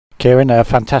Kieran, a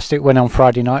fantastic win on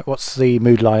Friday night. What's the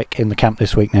mood like in the camp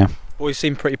this week now? Boys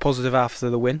seemed pretty positive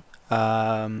after the win. It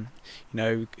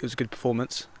was a good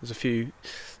performance. There's a few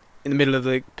in the middle of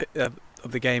the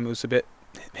game. It was a bit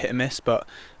hit and miss, but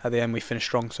at the end we finished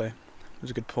strong. So it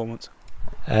was a good performance.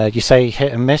 You say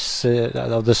hit and miss.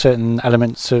 Are there certain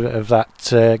elements of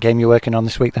that game you're working on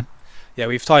this week then? Yeah,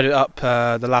 we've tied it up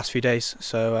the last few days,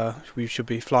 so we should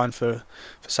be flying for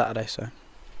Saturday. So.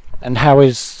 And how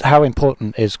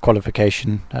important is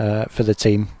qualification for the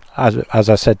team? As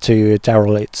I said to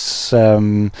Daryl,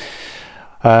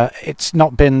 it's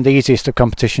not been the easiest of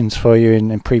competitions for you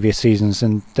in previous seasons,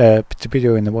 and to be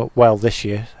doing well this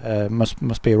year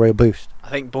must be a real boost. I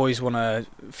think boys want to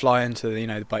fly into the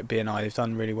BNI. They've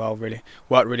done really well,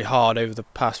 worked really hard over the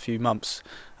past few months,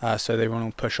 so they want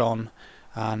to push on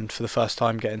and for the first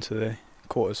time get into the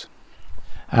quarters.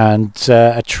 And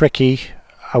a tricky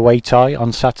away tie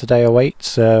on Saturday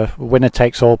awaits. Winner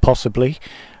takes all, possibly.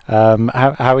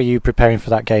 How are you preparing for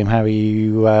that game? How do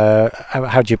you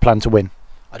plan to win?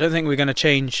 I don't think we're going to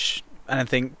change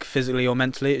anything physically or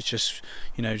mentally. It's just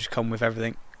come with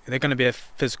everything. They're going to be a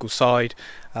physical side.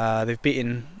 I think they've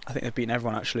beaten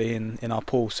everyone actually in our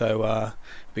pool, so it'll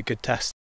be a good test.